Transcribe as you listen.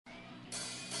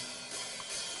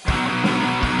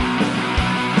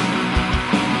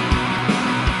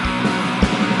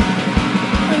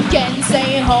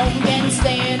home and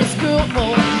staying in school.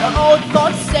 Old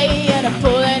folks saying I'm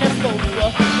pulling a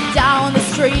fool. Down the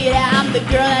street, I'm the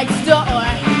girl next door.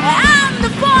 I'm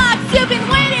the fox you've been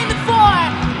waiting for.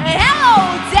 Hello,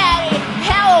 Daddy.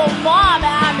 Hello, Mom.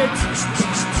 I'm your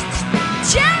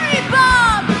cherry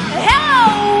bomb. Hello,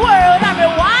 world. I'm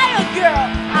your wild girl.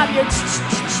 I'm your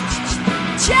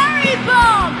cherry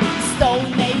bomb.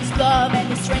 Stone Age love and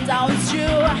the strings on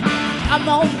you. Come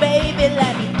on, baby,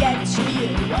 let me get to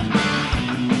you.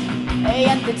 Hey,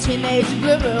 and the teenage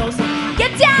blues.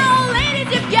 Get down, ladies,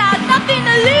 you've got nothing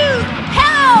to lose.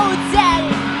 Hello,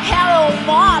 Daddy. Hello,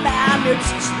 Mom. I'm your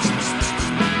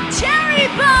cherry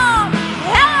bomb.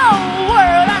 Hello,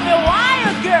 world. I'm your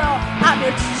wild girl. I'm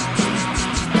your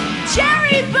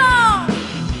cherry bomb.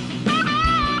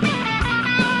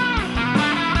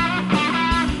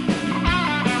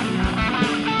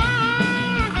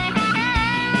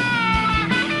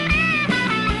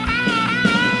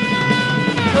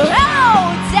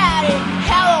 Hello, Daddy.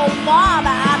 Hello, Mom.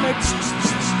 I'm your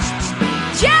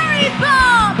cherry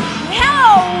bomb.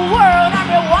 Hello, world. I'm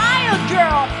your wild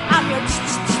girl. I'm your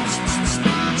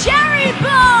cherry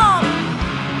bomb.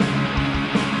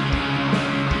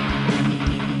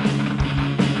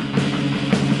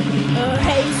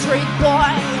 Hey, street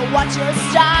boy, what's your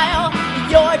style?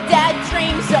 Your dead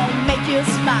dreams don't make you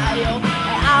smile.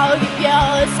 I'll give you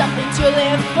something to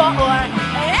live for.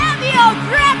 Have you,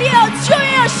 grab you, to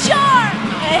your shore.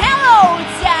 Hello,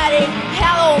 Daddy.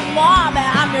 Hello, Mom.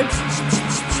 I'm your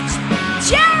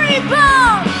cherry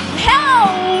bomb.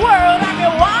 Hello, world. I'm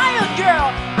your wild girl.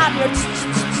 I'm your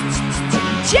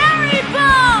cherry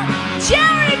bomb.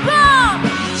 Cherry bomb.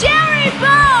 Cherry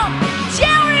bomb.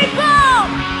 Cherry bomb.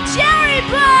 Cherry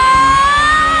bomb.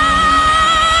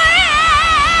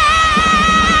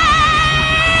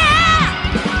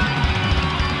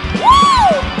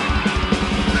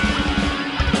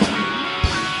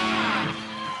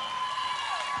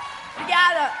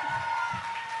 Obrigada!